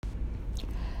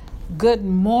Good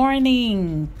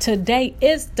morning. Today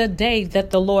is the day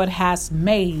that the Lord has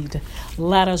made.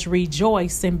 Let us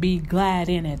rejoice and be glad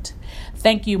in it.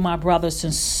 Thank you, my brothers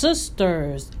and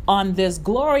sisters. On this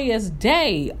glorious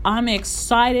day, I'm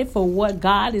excited for what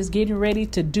God is getting ready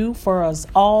to do for us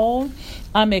all.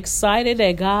 I'm excited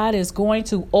that God is going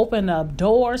to open up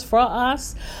doors for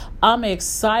us. I'm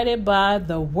excited by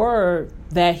the word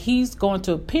that he's going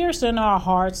to pierce in our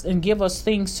hearts and give us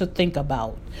things to think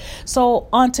about. So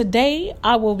on today,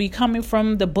 I will be coming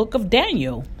from the book of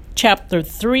Daniel, chapter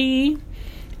 3,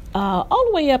 all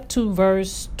the way up to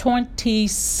verse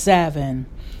 27.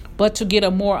 But to get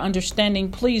a more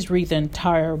understanding, please read the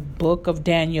entire book of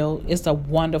Daniel. It's a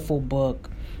wonderful book,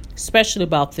 especially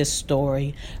about this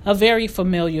story, a very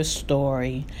familiar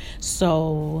story.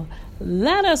 So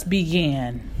let us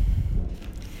begin.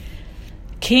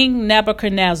 King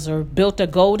Nebuchadnezzar built a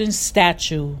golden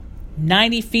statue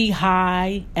 90 feet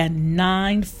high and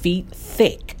 9 feet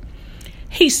thick.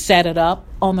 He set it up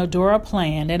on the Dura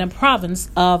Plan in the province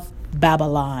of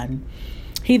Babylon.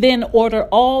 He then ordered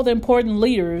all the important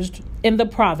leaders in the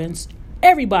province,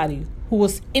 everybody who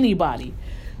was anybody,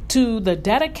 to the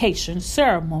dedication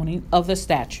ceremony of the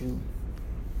statue.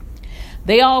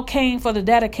 They all came for the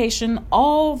dedication,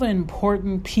 all the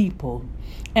important people,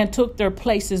 and took their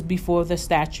places before the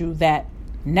statue that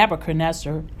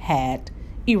Nebuchadnezzar had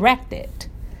erected.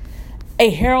 A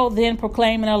herald then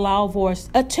proclaimed in a loud voice,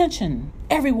 "Attention,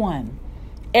 everyone,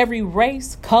 every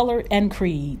race, color, and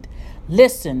creed.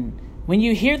 Listen, when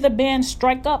you hear the band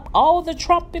strike up, all the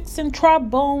trumpets and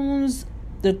trombones,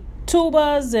 the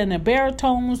tubas and the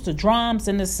baritones, the drums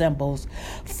and the cymbals,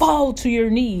 fall to your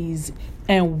knees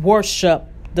and worship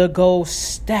the gold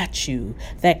statue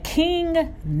that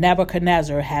King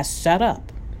Nebuchadnezzar has set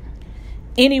up.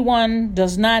 Anyone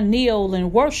does not kneel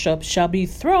and worship shall be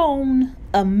thrown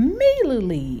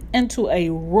immediately into a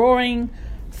roaring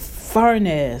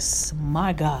furnace."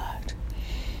 My God.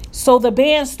 So the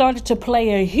band started to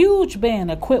play, a huge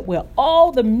band equipped with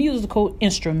all the musical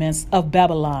instruments of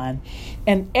Babylon,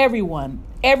 and everyone,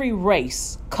 every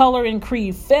race, color, and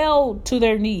creed fell to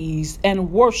their knees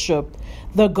and worshiped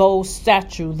the gold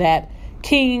statue that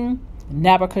King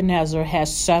Nebuchadnezzar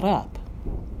has set up.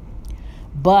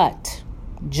 But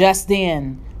just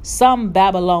then, some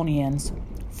Babylonians,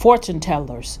 fortune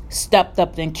tellers, stepped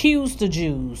up and accused the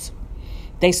Jews.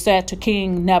 They said to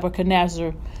King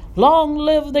Nebuchadnezzar, "Long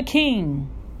live the king!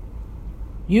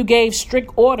 You gave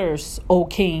strict orders, O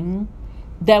king,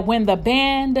 that when the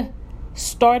band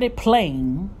started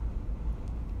playing,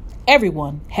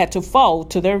 everyone had to fall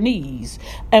to their knees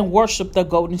and worship the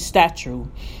golden statue.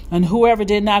 And whoever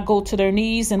did not go to their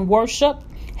knees and worship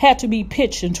had to be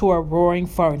pitched into a roaring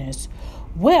furnace.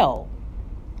 Well,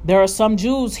 there are some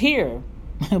Jews here,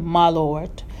 my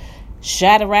lord,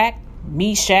 Shadrach,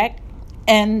 Meshach,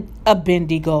 and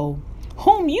Abednego,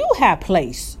 whom you have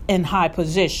placed in high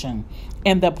position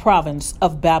in the province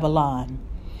of Babylon.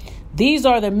 These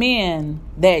are the men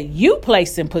that you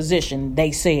placed in position,"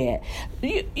 they said,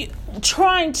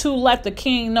 trying to let the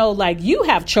king know, like, you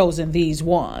have chosen these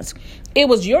ones. It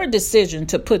was your decision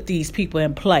to put these people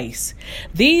in place.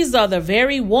 These are the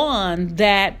very ones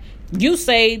that you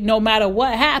say no matter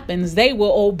what happens, they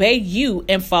will obey you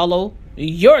and follow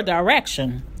your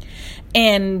direction.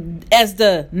 And as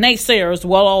the naysayers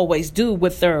will always do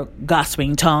with their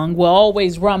gossiping tongue, will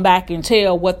always run back and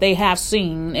tell what they have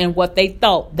seen and what they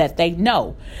thought that they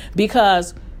know,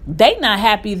 because they not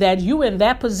happy that you in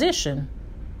that position.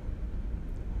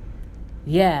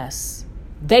 Yes,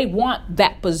 they want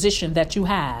that position that you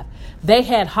have. They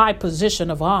had high position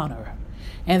of honor.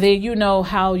 And then you know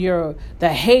how the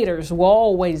haters will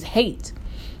always hate.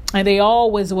 And they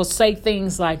always will say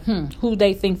things like, who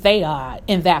they think they are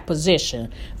in that position.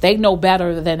 They know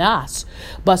better than us.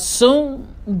 But soon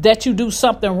that you do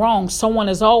something wrong, someone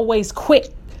is always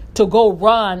quick to go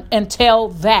run and tell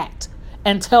that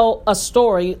and tell a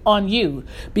story on you,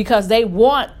 because they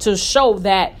want to show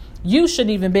that you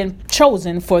shouldn't even been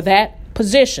chosen for that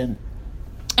position.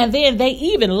 And then they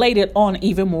even laid it on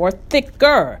even more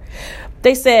thicker.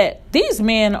 They said, "These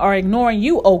men are ignoring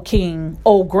you, O king,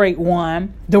 O great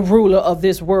one, the ruler of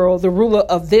this world, the ruler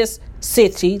of this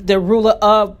city, the ruler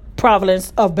of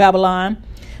province of Babylon.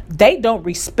 They don't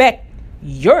respect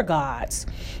your gods,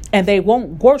 and they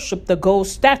won't worship the gold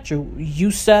statue you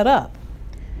set up."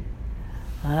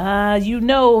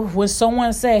 When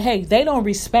someone say, hey, they don't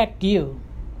respect you.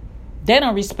 They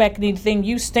don't respect anything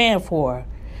you stand for.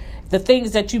 The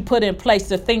things that you put in place,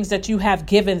 the things that you have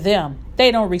given them, they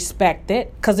don't respect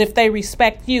it. Because if they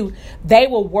respect you, they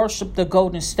will worship the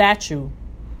golden statue.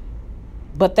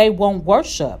 But they won't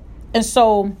worship. And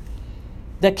so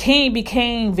The king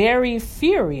became very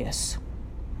furious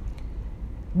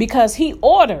because he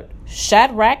ordered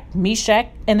Shadrach, Meshach,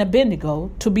 and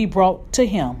Abednego to be brought to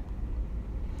him.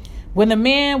 When the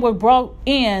men were brought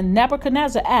in,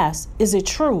 Nebuchadnezzar asked, "Is it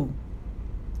true?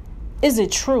 Is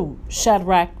it true,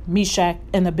 Shadrach, Meshach,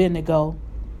 and Abednego,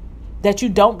 that you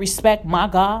don't respect my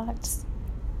gods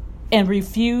and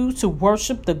refuse to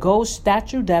worship the gold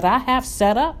statue that I have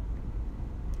set up?"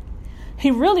 He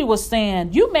really was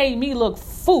saying, you made me look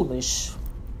foolish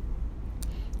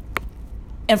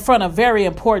in front of very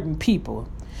important people.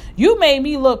 You made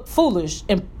me look foolish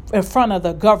in front of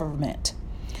the government.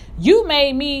 You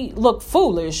made me look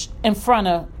foolish in front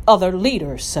of other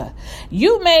leaders.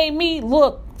 You made me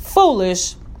look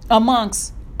foolish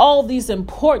amongst all these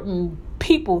important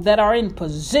people that are in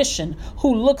position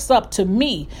who looks up to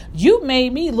me. You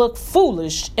made me look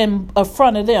foolish in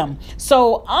front of them.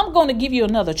 So I'm going to give you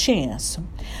another chance.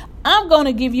 I'm going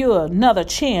to give you another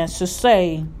chance to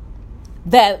say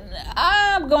that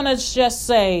I'm going to just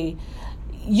say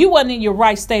you wasn't in your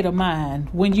right state of mind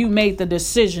when you made the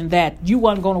decision that you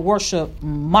wasn't going to worship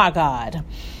my God.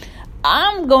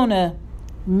 I'm going to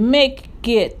make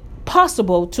it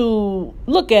possible to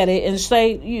look at it and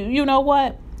say, you know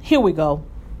what? Here we go.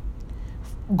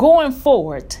 Going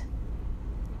forward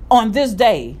on this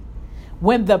day,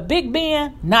 when the big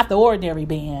band, not the ordinary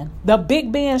band, the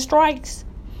big band strikes,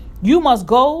 you must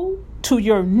go to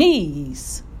your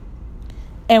knees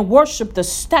and worship the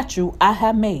statue I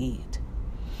have made.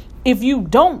 If you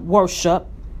don't worship,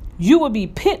 you will be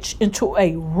pitched into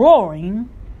a roaring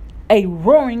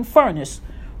furnace.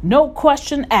 No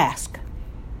question asked.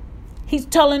 He's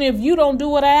telling you, if you don't do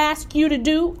what I ask you to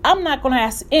do, I'm not going to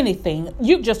ask anything.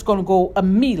 You're just going to go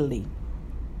immediately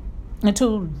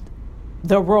into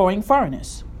the roaring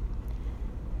furnace.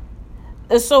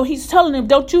 And so he's telling him,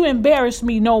 don't you embarrass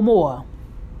me no more.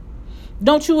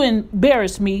 Don't you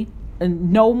embarrass me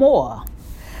no more.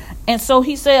 And so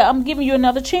he said, I'm giving you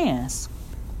another chance.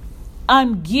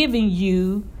 I'm giving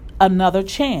you another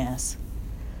chance.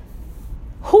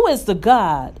 Who is the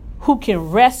God who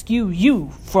can rescue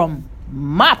you from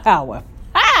my power?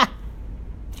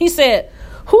 He said,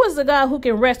 who is the God who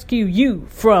can rescue you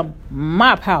from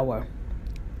my power?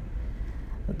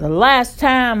 The last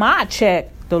time I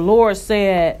checked, the Lord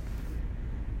said,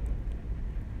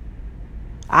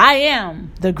 I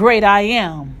am the great I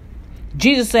am.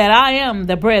 Jesus said, I am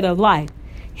the bread of life.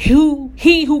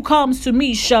 He who comes to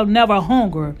me shall never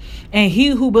hunger, and he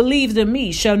who believes in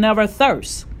me shall never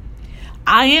thirst.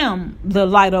 I am the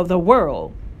light of the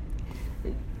world.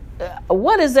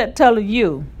 What is that telling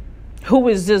you? Who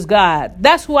is this God?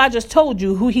 That's who I just told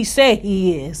you who he said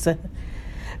he is.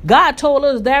 God told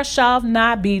us, there shall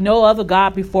not be no other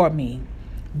God before me.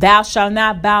 Thou shalt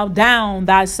not bow down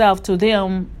thyself to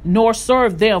them, nor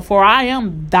serve them, for I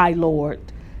am thy Lord.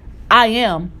 I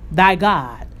am thy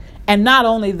God. And not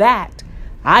only that,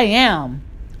 I am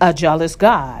a jealous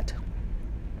God.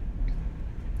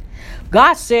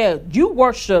 God said, you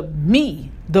worship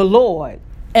me, the Lord,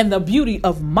 and the beauty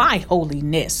of my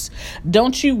holiness.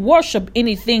 Don't you worship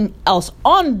anything else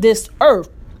on this earth.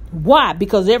 Why?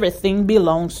 Because everything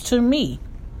belongs to me.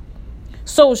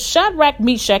 So Shadrach,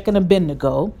 Meshach, and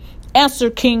Abednego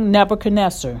answered King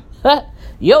Nebuchadnezzar,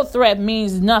 your threat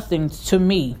means nothing to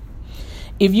me.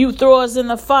 If you throw us in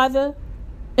the fire,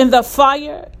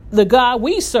 the God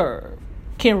we serve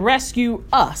can rescue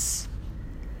us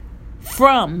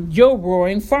from your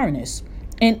roaring furnace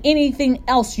and anything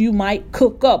else you might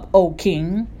cook up, O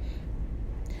king.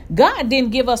 God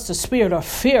didn't give us the spirit of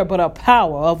fear, but a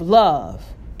power of love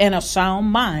and a sound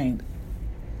mind.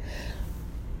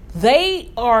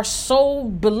 They are so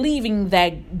believing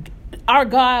that our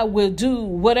God will do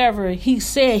whatever he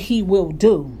said he will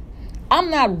do. I'm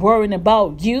not worrying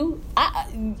about you.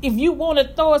 If you want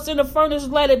to throw us in the furnace,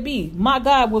 let it be. My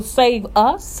God will save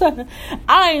us.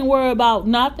 I ain't worried about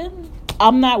nothing.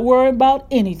 I'm not worried about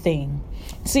anything.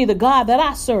 See, the God that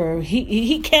I serve,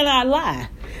 he cannot lie.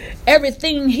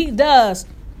 Everything he does,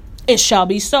 it shall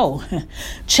be so.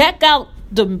 Check out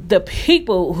the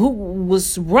people who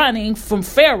was running from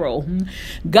Pharaoh.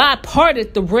 God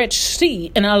parted the Red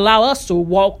Sea and allowed us to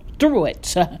walk through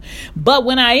it. But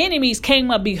when our enemies came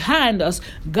up behind us,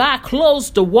 God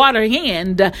closed the water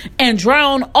end and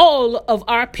drowned all of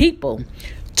our people.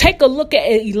 Take a look at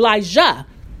Elijah.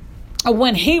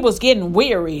 When he was getting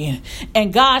weary,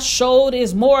 and God showed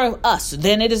is more of us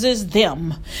than it is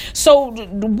them. So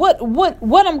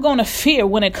what I'm going to fear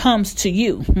when it comes to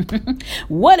you?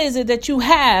 What is it that you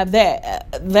have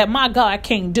that my God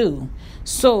can't do?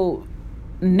 So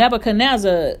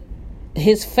Nebuchadnezzar,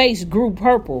 his face grew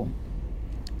purple.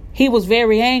 He was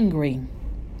very angry.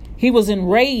 He was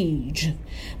enraged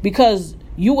because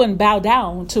you wouldn't bow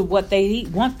down to what they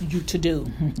want you to do.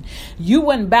 You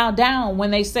wouldn't bow down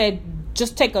when they said,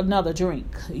 just take another drink,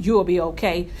 you'll be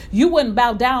okay. You wouldn't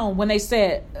bow down when they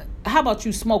said, how about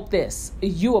you smoke this?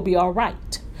 You will be all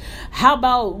right. How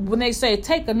about when they say,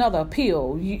 take another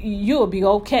pill, you'll be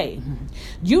okay.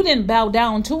 You didn't bow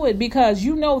down to it because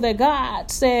you know that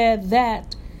God said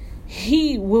that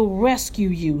he will rescue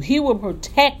you. He will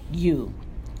protect you.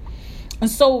 And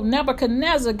so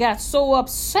Nebuchadnezzar got so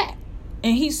upset,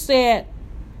 and he said,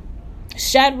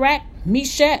 Shadrach,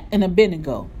 Meshach, and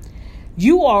Abednego,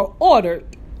 you are ordered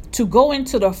to go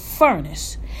into the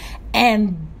furnace,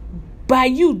 and by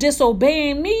you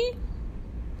disobeying me,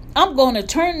 I'm going to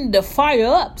turn the fire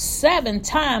up 7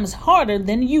 times harder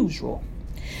than usual.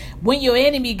 When your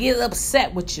enemy gets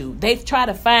upset with you, they try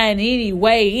to find any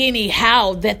way,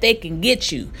 anyhow that they can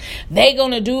get you. They're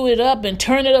going to do it up and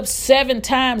turn it up 7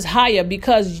 times higher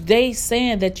because they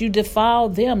saying that you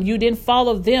defiled them. You didn't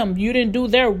follow them. You didn't do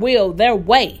their will, their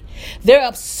way. They're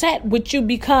upset with you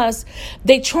because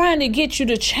they're trying to get you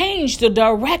to change the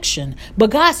direction. But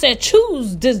God said,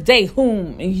 choose this day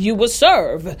whom you will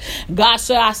serve. God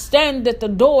said, I stand at the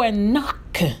door and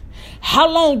knock. How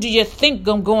long do you think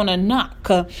I'm going to knock?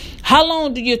 How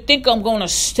long do you think I'm going to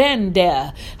stand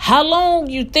there? How long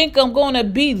do you think I'm going to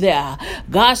be there?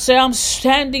 God said, I'm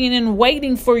standing and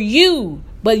waiting for you.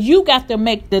 But you got to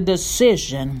make the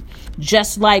decision,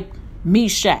 just like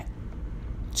Meshach,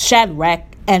 Shadrach,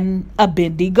 and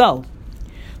Abednego.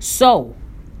 So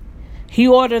he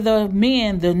ordered the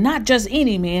men, not just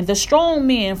any men, the strong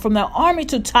men from the army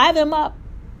to tie them up,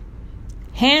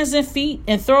 hands and feet,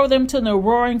 and throw them to the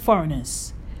roaring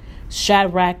furnace.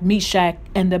 Shadrach, Meshach,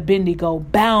 and Abednego,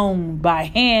 bound by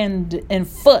hand and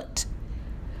foot,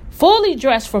 fully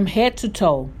dressed from head to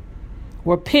toe,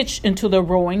 were pitched into the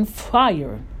roaring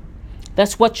fire.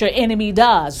 That's what your enemy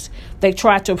does. They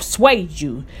try to persuade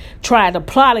you, try to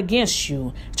plot against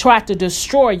you, try to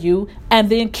destroy you, and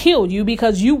then kill you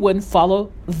because you wouldn't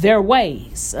follow their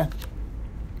ways.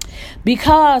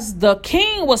 Because the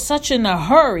king was such in a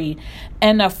hurry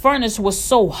and the furnace was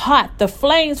so hot, the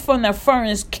flames from the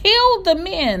furnace killed the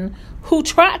men who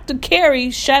tried to carry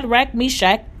Shadrach,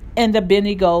 Meshach, and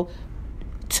Abednego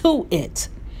to it.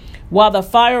 While the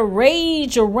fire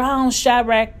raged around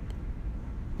Shadrach,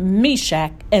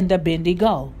 Meshach, and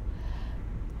Abednego.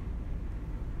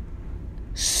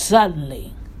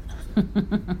 Suddenly,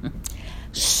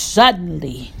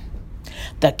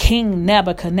 the king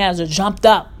Nebuchadnezzar jumped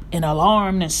up in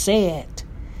alarm and said,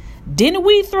 didn't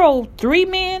we throw 3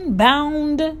 men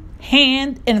bound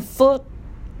hand and foot,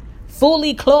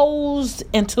 fully clothed,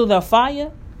 into the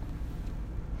fire?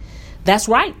 That's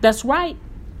right,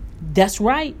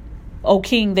 O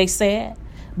king, they said.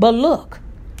 But look,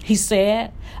 he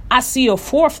said, I see a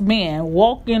 4th man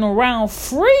walking around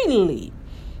freely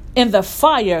in the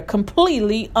fire,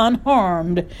 completely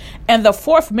unharmed, and the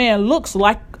 4th man looks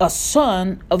like a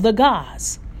son of the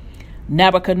gods.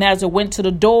 Nebuchadnezzar went to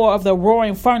the door of the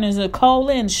roaring furnace and called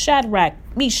in Shadrach,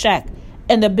 Meshach,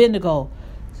 and Abednego.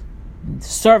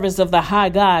 Servants of the high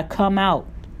God, come out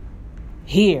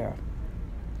here.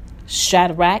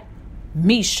 Shadrach,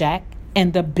 Meshach,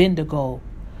 and Abednego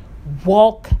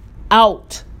walk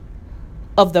out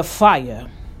of the fire.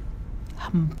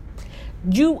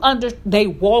 They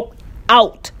walked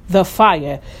out the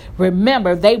fire.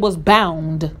 Remember, they was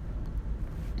bound.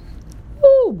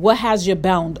 What has you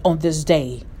bound on this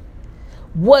day?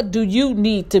 What do you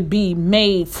need to be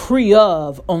made free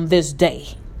of on this day?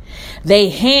 Their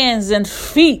hands and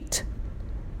feet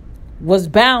was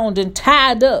bound and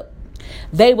tied up.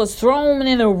 They was thrown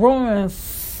in a roaring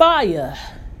fire,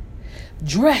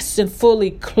 dressed and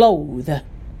fully clothed,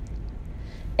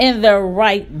 in their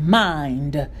right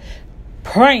mind,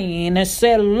 praying and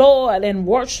said, Lord, and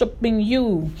worshiping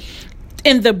you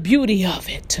in the beauty of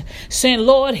it, saying,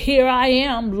 Lord, here I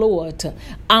am, Lord.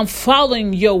 I'm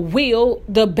following your will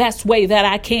the best way that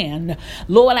I can.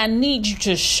 Lord, I need you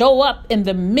to show up in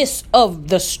the midst of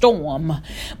the storm.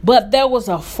 But there was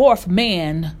a 4th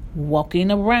man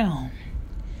walking around.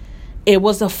 It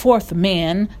was a 4th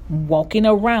man walking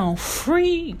around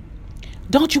free.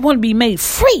 Don't you want to be made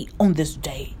free on this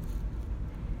day?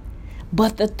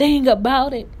 But the thing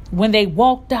about it, when they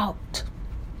walked out,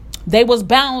 they was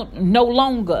bound no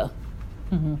longer.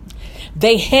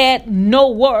 They had no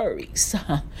worries.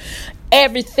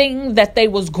 Everything that they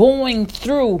was going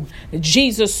through,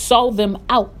 Jesus saw them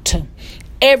out.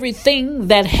 Everything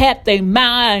that had their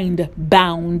mind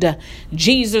bound,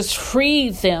 Jesus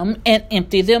freed them and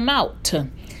emptied them out.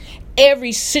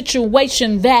 every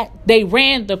situation that they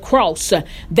ran across,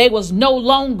 they was no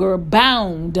longer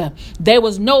bound. They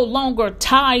was no longer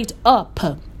tied up.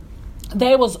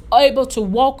 They was able to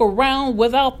walk around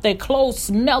without their clothes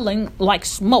smelling like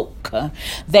smoke.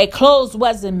 Their clothes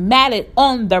wasn't matted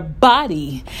on their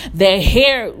body. Their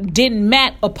hair didn't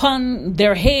mat upon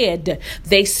their head.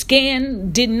 Their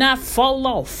skin did not fall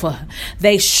off.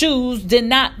 Their shoes did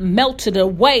not melt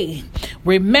away.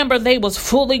 Remember, they was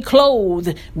fully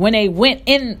clothed when they went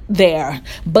in there.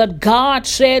 But God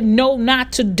said, no,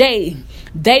 not today.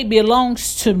 They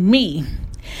belongs to me.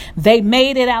 They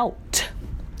made it out.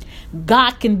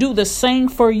 God can do the same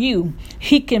for you.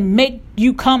 He can make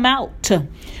you come out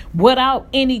without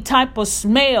any type of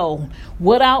smell,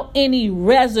 without any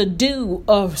residue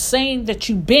of saying that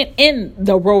you've been in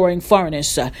the roaring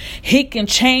furnace. He can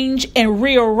change and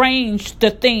rearrange the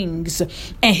things,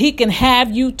 and he can have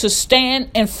you to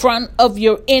stand in front of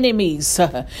your enemies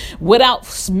without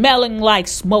smelling like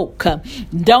smoke.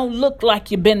 Don't look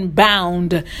like you've been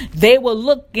bound. They will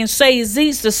look and say, is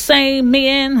these the same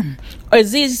men? Or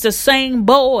is these the same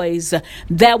boys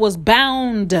that was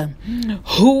bound,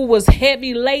 who was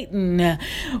heavy laden,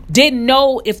 didn't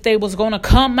know if they was going to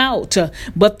come out,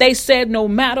 but they said, no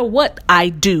matter what I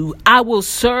do, I will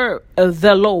serve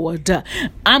the Lord.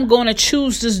 I'm going to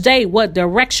choose this day what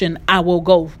direction I will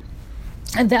go.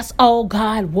 And that's all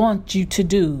God wants you to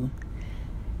do.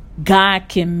 God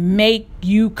can make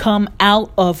you come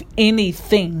out of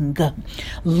anything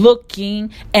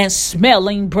looking and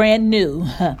smelling brand new.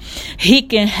 He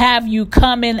can have you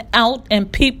coming out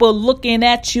and people looking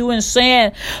at you and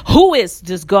saying, who is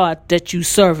this God that you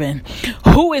serving?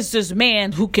 Who is this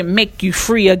man who can make you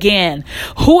free again?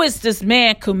 Who is this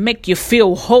man who can make you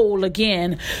feel whole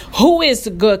again? Who is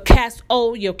good? Cast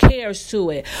all your cares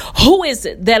to it. Who is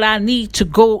it that I need to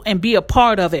go and be a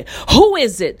part of it? Who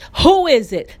is it? Who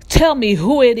is it? Tell me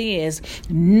who it is.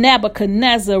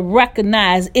 Nebuchadnezzar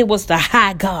recognized it was the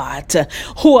high God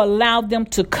who allowed them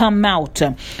to come out.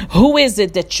 Who is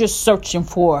it that you're searching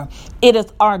for? It is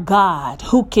our God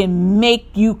who can make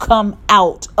you come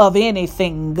out of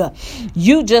anything.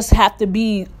 You just have to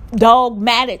be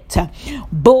dogmatic,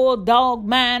 bulldog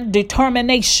mind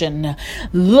determination,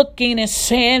 looking and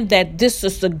saying that this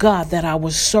is the God that I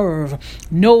will serve.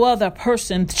 No other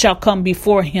person shall come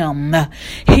before him.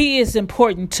 He is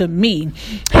important to me.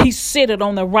 He sitteth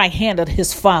on the right hand of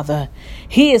his Father.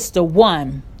 He is the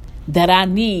one that I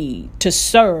need to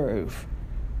serve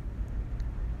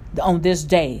on this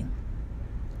day.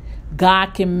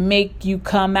 God can make you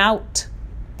come out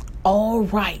all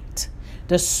right.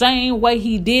 The same way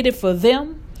he did it for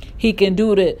them, he can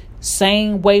do the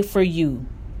same way for you.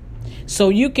 So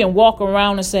you can walk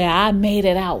around and say, I made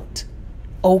it out.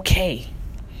 Okay.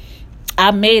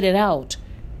 I made it out.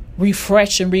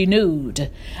 Refreshed and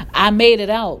renewed. I made it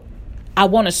out. I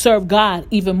want to serve God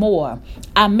even more.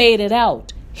 I made it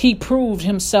out. He proved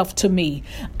himself to me.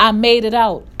 I made it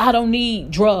out. I don't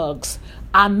need drugs.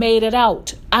 I made it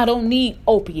out. I don't need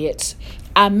opiates.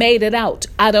 I made it out.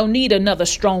 I don't need another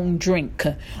strong drink.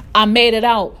 I made it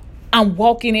out. I'm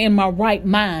walking in my right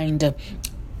mind.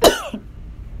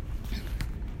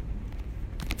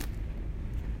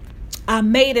 I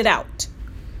made it out.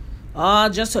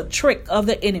 Just a trick of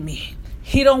the enemy.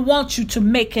 He don't want you to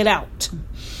make it out.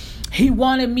 He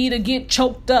wanted me to get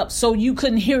choked up so you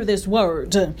couldn't hear this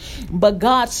word. But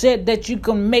God said that you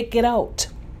can make it out.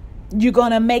 You're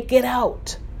going to make it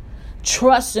out.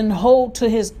 Trust and hold to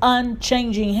his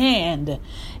unchanging hand.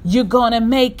 You're going to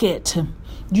make it.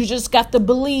 You just got to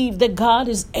believe that God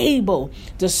is able.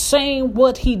 The same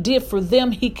what he did for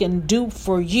them, he can do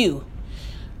for you.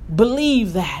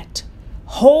 Believe that.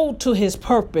 Hold to his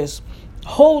purpose.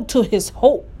 Hold to his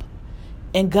hope.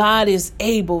 And God is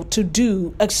able to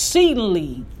do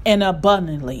exceedingly and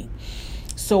abundantly.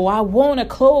 So I want to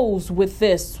close with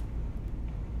this.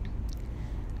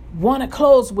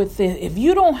 If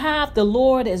you don't have the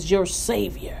Lord as your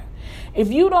Savior, if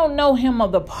you don't know him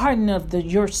of the pardon of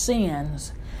your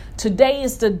sins, today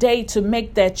is the day to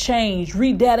make that change,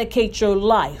 rededicate your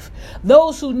life.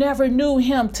 Those who never knew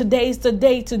him, today's the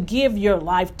day to give your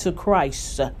life to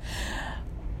Christ.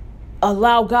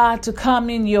 Allow God to come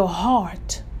in your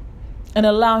heart and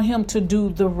allow him to do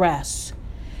the rest.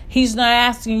 He's not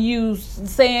asking you,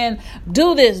 saying,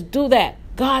 do this, do that.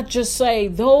 God just say,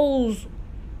 those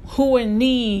who are in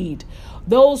need,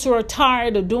 those who are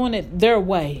tired of doing it their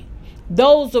way,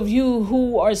 those of you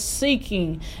who are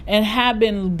seeking and have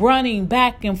been running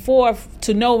back and forth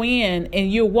to no end and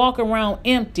you walk around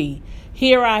empty,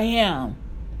 here I am.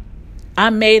 I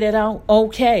made it out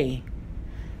okay.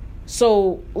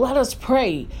 So let us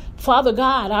pray. Father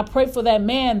God, I pray for that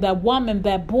man, that woman,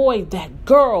 that boy, that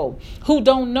girl who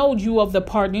don't know you of the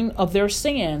pardoning of their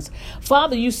sins.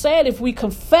 Father, you said if we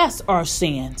confess our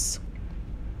sins,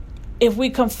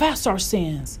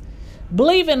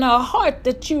 believe in our heart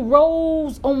that you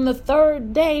rose on the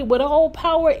third day with all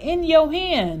power in your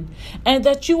hand, and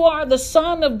that you are the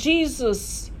Son of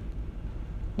Jesus,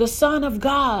 the Son of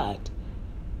God,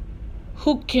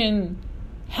 who can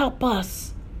help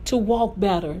us to walk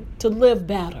better, to live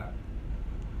better,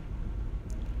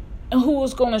 and who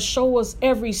is going to show us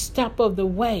every step of the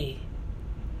way.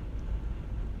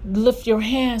 Lift your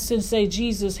hands and say,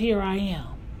 Jesus, here I am.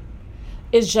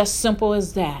 It's just simple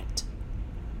as that.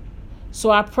 So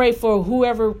I pray for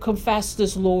whoever confessed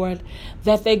this, Lord,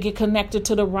 that they get connected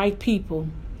to the right people.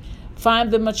 Find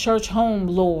them a church home,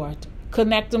 Lord.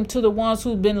 Connect them to the ones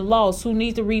who've been lost, who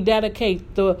need to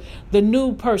rededicate, the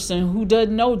new person who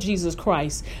doesn't know Jesus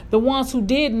Christ, the ones who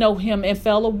did know him and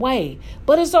fell away.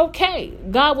 But it's okay.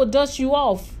 God will dust you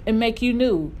off and make you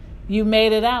new. You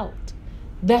made it out.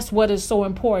 That's what is so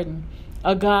important.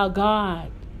 God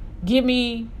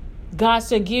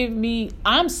said, give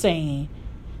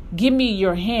me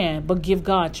your hand, but give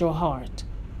God your heart.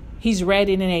 He's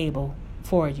ready and able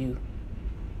for you.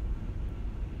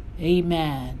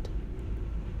 Amen.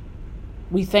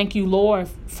 We thank you, Lord,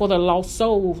 for the lost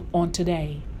soul on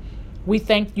today. We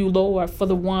thank you, Lord, for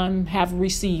the one have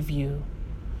received you.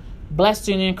 Bless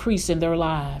and increase in their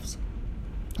lives.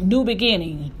 New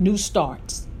beginning, new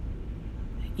starts.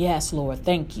 Yes, Lord,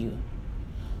 thank you.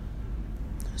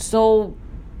 So,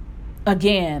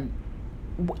 again,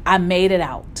 I made it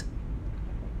out.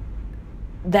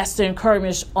 That's the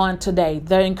encouragement on today.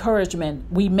 The encouragement,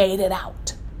 we made it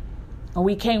out. And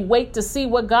we can't wait to see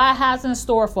what God has in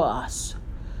store for us.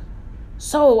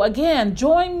 So again,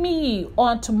 join me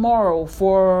on tomorrow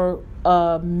for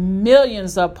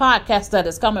millions of podcasts that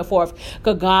is coming forth,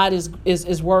 because God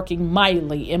is working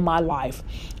mightily in my life.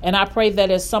 And I pray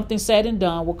that as something said and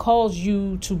done will cause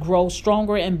you to grow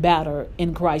stronger and better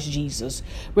in Christ Jesus.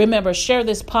 Remember, share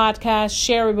this podcast,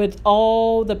 share it with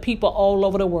all the people all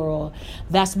over the world.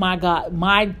 That's my God.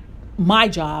 My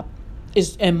job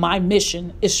is, and my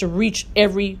mission is to reach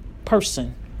every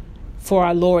person for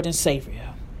our Lord and Savior.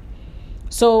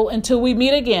 So until we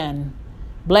meet again,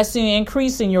 blessing and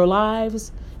increase in your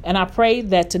lives. And I pray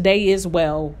that today is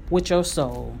well with your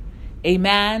soul.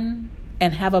 Amen.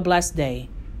 And have a blessed day.